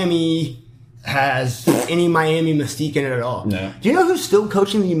Miami has any Miami mystique in it at all? No. Do you know who's still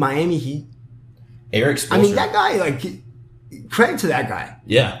coaching the Miami Heat? Eric Spoelstra. I mean, that guy, credit to that guy.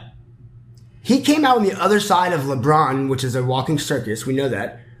 Yeah. He came out on the other side of LeBron, which is a walking circus. We know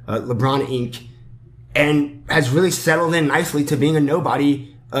that. LeBron Inc. And has really settled in nicely to being a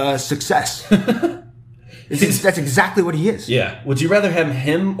nobody success. That's exactly what he is. Yeah. Would you rather have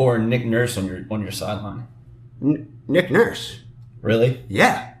him or Nick Nurse on your sideline? Nick Nurse. Really?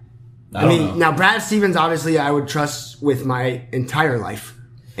 Yeah. I mean, now Brad Stevens, obviously, I would trust with my entire life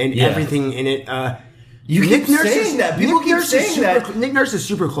and everything in it. You keep saying that. People keep saying that. Nick Nurse is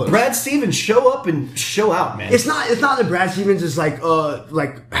super close. Brad Stevens, show up and show out, man. It's not that Brad Stevens is like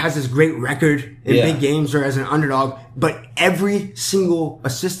has this great record in big games or as an underdog, but every single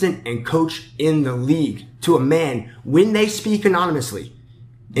assistant and coach in the league, to a man, when they speak anonymously,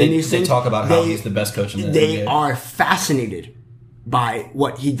 they talk about how he's the best coach in the NBA. They are fascinated by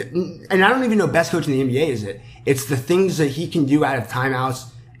what he did. And I don't even know best coach in the NBA is it. It's the things that he can do out of timeouts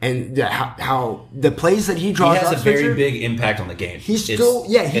and how the plays that he draws up. He has a very big impact on the game. He's still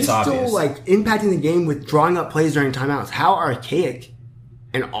like impacting the game with drawing up plays during timeouts. How archaic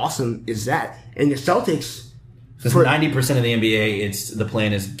and awesome is that? And the Celtics, because 90% of the NBA, the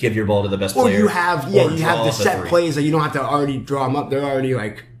plan is give your ball to the best player. Or you have the set plays that you don't have to already draw them up. They're already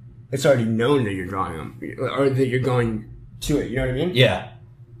it's already known that you're drawing them or that you're going to it. You know what I mean? Yeah.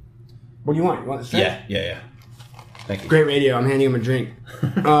 What do you want? You want the strength? Yeah. Thank you. Great radio. I'm handing him a drink.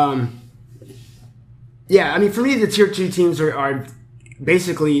 Yeah, I mean, for me, the tier 2 teams are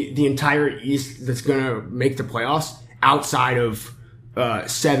basically the entire East that's going to make the playoffs outside of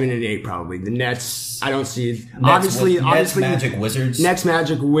 7 and 8, probably. The Nets, I don't see. Obviously, Magic, Wizards. Nets,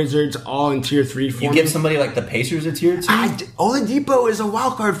 Magic, Wizards, all in tier 3 for me. You give somebody like the Pacers a tier 2? Oladipo is a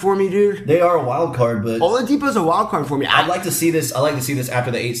wild card for me, dude. They are a wild card, but Oladipo is a wild card for me. I'd like to see this. I like to see this after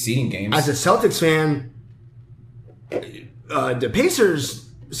the 8 seeding games. As a Celtics fan, the Pacers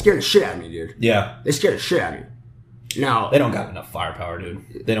scared the shit out of me, dude. Yeah, they scared the shit out of me. Now They don't got enough firepower,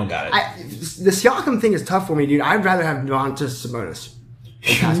 dude. They don't got it. The Siakam thing is tough for me, dude. I'd rather have Domantas Sabonis.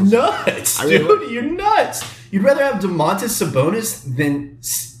 You're nuts, dude. You're nuts. You'd rather have Domantas Sabonis than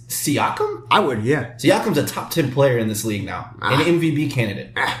Siakam? I would, yeah. Siakam's a top 10 player in this league now. An MVP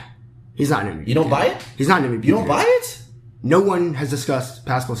candidate. He's not an MVP. You don't buy it? He's not an MVP. You don't buy it? No one has discussed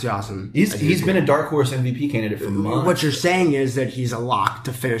Pascal Siakam. He's been a dark horse MVP candidate for months. What you're saying is that he's a lock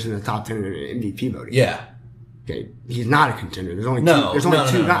to finish in the top 10 in MVP voting. Yeah. Okay, he's not a contender. There's only two guys.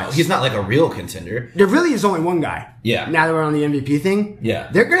 No. He's not like a real contender. There really is only one guy. Yeah. Now that we're on the MVP thing. Yeah.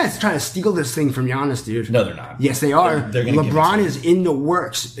 They're going to try to steal this thing from Giannis, dude. No, they're not. Yes, they are. They're gonna LeBron is in the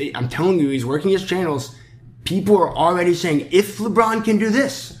works. I'm telling you, he's working his channels. People are already saying, if LeBron can do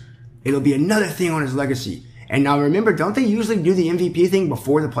this, it'll be another thing on his legacy. And now remember, don't they usually do the MVP thing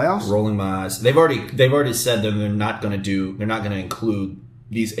before the playoffs? Rolling my eyes. They've already said that they're not going to include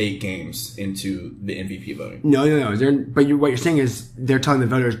these 8 games into the MVP voting. No. What you're saying is they're telling the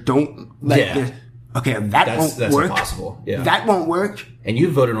voters, don't let this. Okay, that's work. Impossible. Yeah. That won't work. And you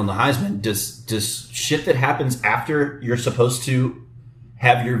voted on the Heisman. Does shit that happens after you're supposed to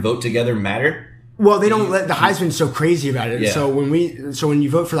have your vote together matter? Well, they don't let the Heisman so crazy about it. Yeah. So when you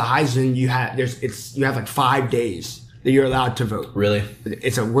vote for the Heisman, you have like 5 days that you're allowed to vote. Really?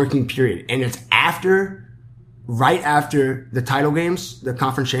 It's a working period, and it's right after the title games, the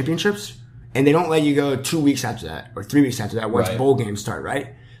conference championships, and they don't let you go 2 weeks after that or 3 weeks after that once bowl games start,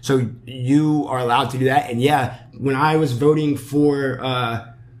 right? So you are allowed to do that. And yeah, when I was voting for,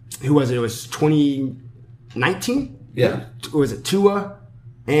 who was it? It was 2019? Yeah. Was it Tua?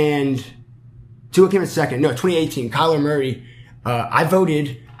 And Tua came in second. No, 2018. Kyler Murray. I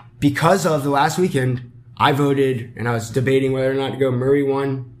voted because of the last weekend. I voted, and I was debating whether or not to go Murray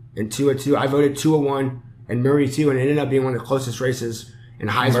 1 and Tua 2. I voted Tua 1 and Murray 2, and it ended up being one of the closest races in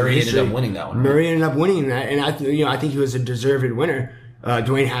Heisman Murray history. ended up winning that one. Right? Murray ended up winning that, and I think he was a deserved winner.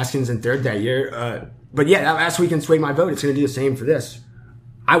 Dwayne Haskins in third that year. But yeah, that last weekend swayed my vote. It's going to do the same for this.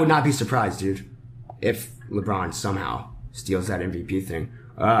 I would not be surprised, dude, if LeBron somehow steals that MVP thing.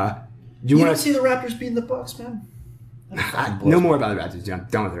 You want to see the Raptors beating the Bucks, man? No more about the Raptors. I'm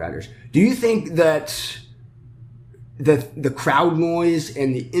done with the Raptors. Do you think that the crowd noise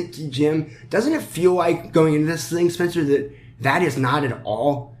and the empty gym, doesn't it feel like going into this thing, Spencer, that is not at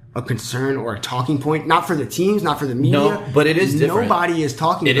all a concern or a talking point? Not for the teams, not for the media. No, but it is different. Nobody is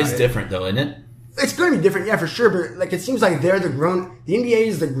talking about it. It is different, though, isn't it? It's going to be different, yeah, for sure. But like, it seems like they're the NBA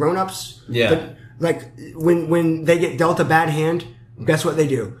is the grown-ups. Yeah. Like when they get dealt a bad hand, guess what they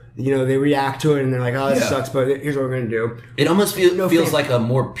do? They react to it and they're like, oh, that sucks, but here's what we're going to do. It almost feels like a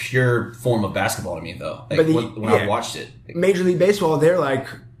more pure form of basketball to me, though. Like when I watched it. Major League Baseball, they're like,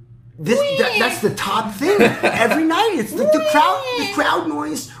 that's the top thing. Every night, it's the crowd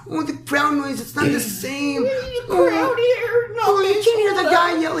noise. Oh, the crowd noise, it's not the same. The crowd here. No, you can hear the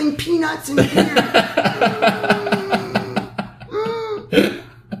guy yelling peanuts in here.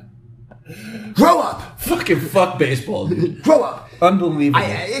 Grow up. Fucking fuck baseball, dude. Grow up. Unbelievable.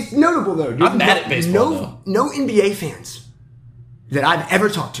 It's notable, though, dude. I'm mad at baseball, no NBA fans that I've ever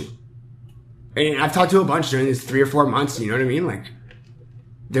talked to. And I've talked to a bunch during these 3 or 4 months, you know what I mean? Like,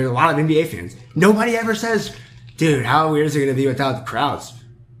 there's a lot of NBA fans. Nobody ever says, dude, how weird is it going to be without the crowds?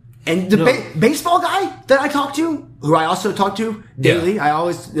 And the baseball guy that I talk to, who I also talk to daily,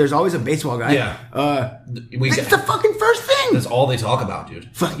 there's always a baseball guy. Yeah. It's the fucking first thing. That's all they talk about,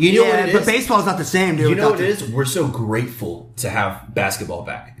 dude. You know what it is? But baseball's not the same, dude. You know what it is? We're so grateful to have basketball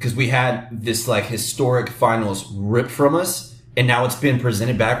back. Because we had this, like, historic finals ripped from us, and now it's been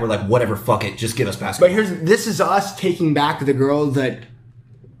presented back. We're like, whatever, fuck it. Just give us basketball. But this is us taking back the girl that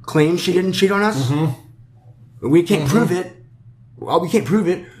claims she didn't cheat on us. Mm-hmm. We can't prove it. Well, we can't prove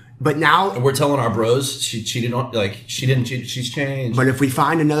it. But now... And we're telling our bros she cheated on... Like, she didn't cheat. She's changed. But if we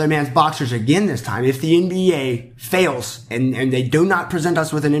find another man's boxers again this time, if the NBA fails and they do not present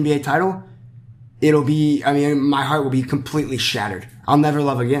us with an NBA title, it'll be... I mean, my heart will be completely shattered. I'll never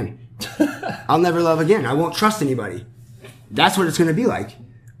love again. I'll never love again. I won't trust anybody. That's what it's going to be like.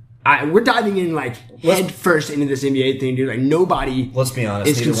 We're diving in, like, head first into this NBA thing, dude. Like, nobody... Let's be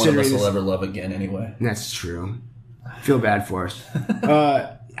honest. Neither one of us will ever love again anyway. That's true. I feel bad for us.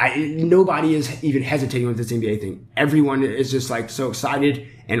 Nobody is even hesitating with this NBA thing. Everyone is just like so excited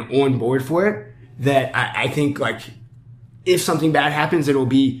and on board for it that I think like if something bad happens, it'll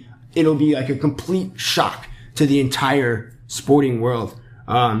be like a complete shock to the entire sporting world.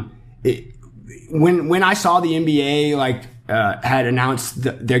 When I saw the NBA like had announced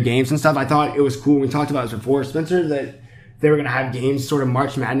their games and stuff, I thought it was cool. We talked about this before, Spencer, that they were gonna have games sort of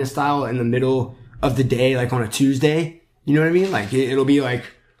March Madness style in the middle of the day, like on a Tuesday. You know what I mean? Like it'll be like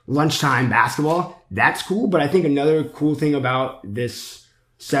lunchtime basketball. that's cool. But I think another cool thing about this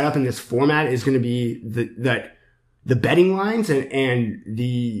setup and this format is going to be the betting lines and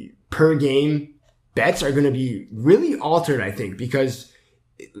the per game bets are going to be really altered, I think, because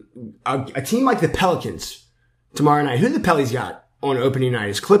a team like the Pelicans tomorrow night, who the Pellies got on opening night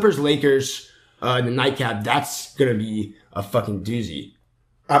is Clippers, Lakers, the nightcap. That's going to be a fucking doozy.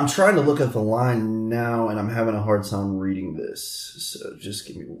 I'm trying to look at the line now, and I'm having a hard time reading this. So just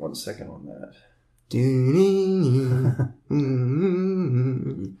give me 1 second on that.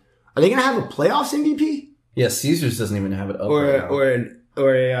 Are they going to have a playoffs MVP? Yeah, Caesars doesn't even have it up Or right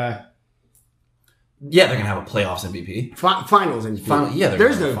now. Yeah, they're gonna have a playoffs MVP. Finals MVP.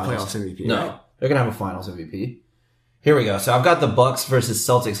 There's no finals. playoffs MVP. No, right? they're gonna have a finals MVP. Here we go. So I've got the Bucks versus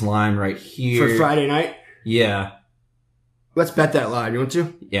Celtics line right here For Friday night. Yeah, Let's bet that live. You want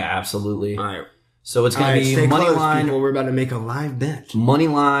to? yeah, absolutely. All right. So it's gonna be stay money close, line. people. We're about to make a live bet. Money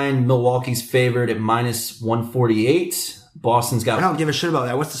line. Milwaukee's favored at minus 148. Boston's I got don't give a shit about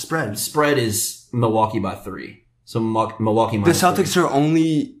that. What's the spread? spread is Milwaukee by 3. So Milwaukee The minus Celtics 3. are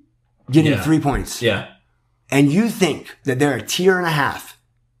only getting Yeah. 3 points. Yeah, And you think that they're a tier and a half.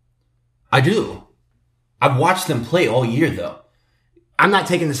 I do. I've watched them play all year though. I'm not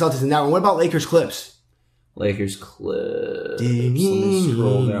taking the Celtics in that one. What about Lakers Clips? Lakers Clips. Let me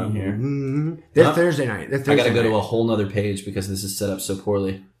scroll down here. They're Huh? Thursday night. They're Thursday I gotta go to night. a whole nother page because this is set up so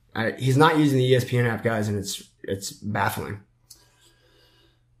poorly. He's not using the ESPN app, guys, and it's baffling.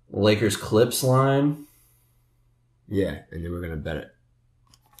 Lakers Clips line. Yeah, and then we're gonna bet it.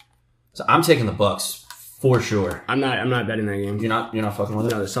 So I'm taking the Bucks for sure. I'm not betting that game. You're not fucking with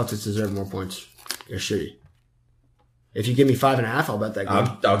it. No, the Celtics deserve more points. They're shitty. If you give me 5.5, I'll bet that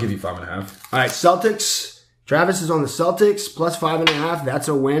game. I'll give you 5.5. All right, Celtics. Travis is on the Celtics plus 5.5. That's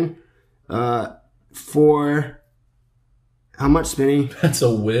a win. For how much, Spinny? That's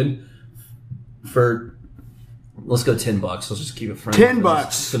a win for. Let's go $10. Let's just keep it friendly.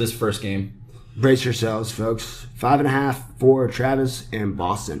 $10 for this first game. Brace yourselves, folks. 5.5 for Travis and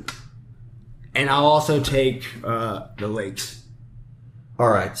Boston. And I'll also take the Lakes. All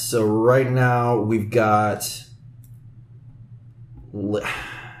right, so right now we've got.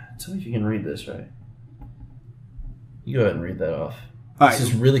 Tell me if you can read this right. You go ahead and read that off. All This right,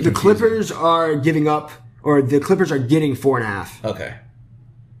 is really the confusing. Clippers are giving up, or the Clippers are getting 4.5. Okay.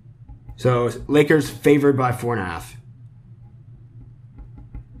 So Lakers favored by 4.5.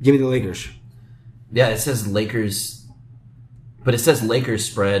 Give me the Lakers. Yeah, it says Lakers, but it says Lakers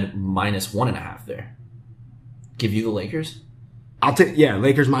spread minus 1.5 there. Give you the Lakers? I'll take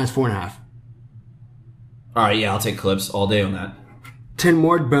Lakers minus 4.5. All right, yeah, I'll take Clips all day on that. 10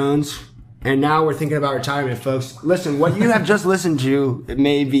 more bones. And now we're thinking about retirement, folks. Listen, what you have just listened to, it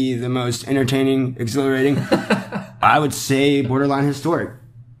may be the most entertaining, exhilarating, I would say borderline historic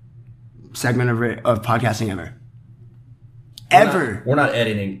segment of podcasting ever. We're not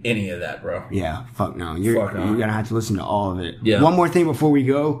editing any of that, bro. Yeah, fuck no. Fuck no. You're going to have to listen to all of it. Yeah. One more thing before we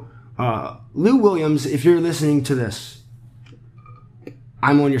go. Lou Williams, if you're listening to this,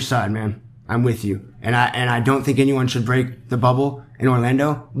 I'm on your side, man. I'm with you. And I don't think anyone should break the bubble in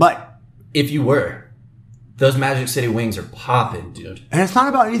Orlando. But If you were, those Magic City wings are popping, dude. and it's not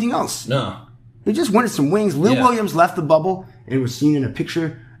about anything else. No. He just wanted some wings. Lou Yeah. Williams left the bubble and was seen in a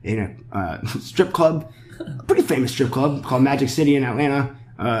picture in a strip club, a pretty famous strip club called Magic City in Atlanta,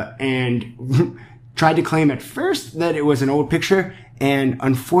 and tried to claim at first that it was an old picture. And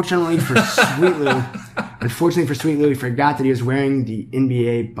unfortunately for Sweet Lou, he forgot that he was wearing the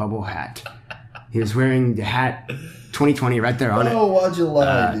NBA bubble hat. He was wearing the hat 2020 right there on it. Oh, why'd you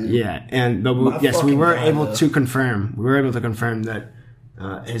lie, dude? Yeah, and but My yes, we fucking were God, able though. to confirm. We were able to confirm that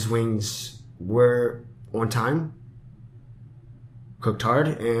his wings were on time, cooked hard,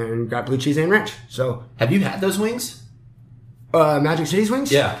 and got blue cheese and ranch. So, Have you had those wings? Magic City's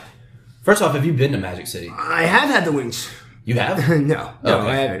wings. Yeah. First off, have you been to Magic City? I have had the wings. You have? no, Okay.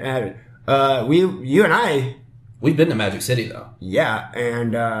 I haven't. You and I, We've been to Magic City, though. yeah,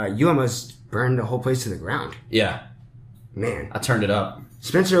 and you almost burned the whole place to the ground. Yeah. Man, I turned it up.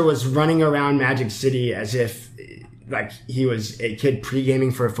 Spencer was running around Magic City as if, like, he was a kid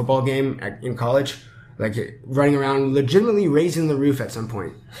pre-gaming for a football game in college. Like, running around, legitimately raising the roof at some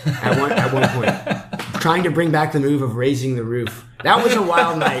point. At one point. Trying to bring back the move of raising the roof. That was a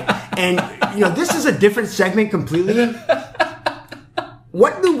wild night. And, this is a different segment completely.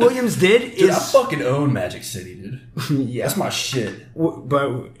 What Lou Williams did Dude, I is... fucking own Magic City, dude. yeah, That's my shit.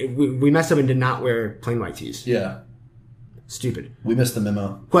 but we messed up and did not wear plain white tees. Yeah. Stupid. We missed the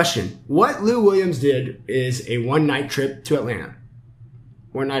memo. Question. What Lou Williams did is a one-night trip to Atlanta.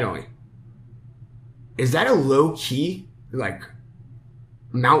 One night only. Is that a low-key, like,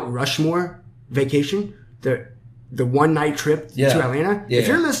 Mount Rushmore vacation, the one night trip to Atlanta. Yeah. If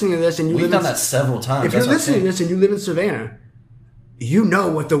you're listening to this and We've done that several times. If you're listening to this and you live in Savannah, you know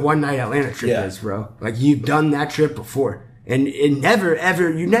what the one night Atlanta trip is, bro. Like, you've done that trip before. And you never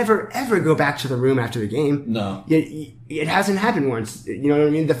ever go back to the room after the game. No. It hasn't happened once. You know what I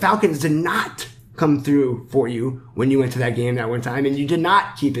mean? The Falcons did not come through for you when you went to that game that one time, and you did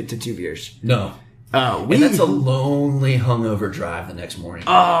not keep it to 2 beers. No. And that's a lonely hungover drive the next morning.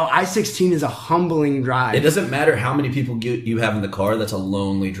 Oh, I-16 is a humbling drive. It doesn't matter how many people you have in the car. That's a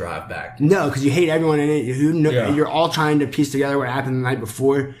lonely drive back. No, because you hate everyone in it. You're all trying to piece together what happened the night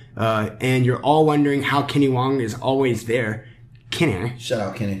before, and you're all wondering how Kenny Wong is always there. Kenny. Shout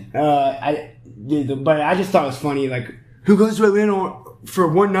out, Kenny. But I just thought it was funny, like, who goes to Atlanta for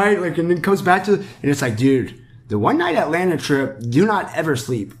one night, like, and then comes back to, and it's like, dude, the one night Atlanta trip, do not ever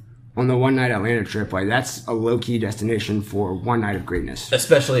sleep on the one night Atlanta trip. Like, that's a low-key destination for one night of greatness.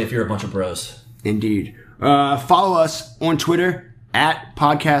 Especially if you're a bunch of bros. Indeed. Follow us on Twitter at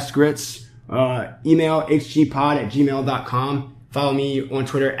Podcast Grits. Email hgpod@gmail.com. Follow me on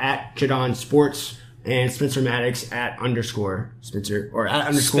Twitter at Jadon Sports, and Spencer Maddox at Spencer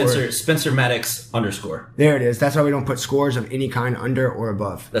Maddox _. There it is. That's why we don't put scores of any kind under or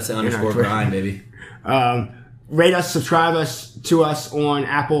above. That's the underscore grind, baby. Rate us, subscribe to us on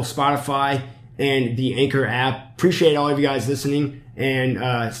Apple, Spotify, and the Anchor app. Appreciate all of you guys listening,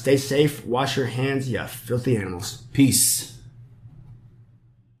 and stay safe. Wash your hands, you filthy animals. Peace.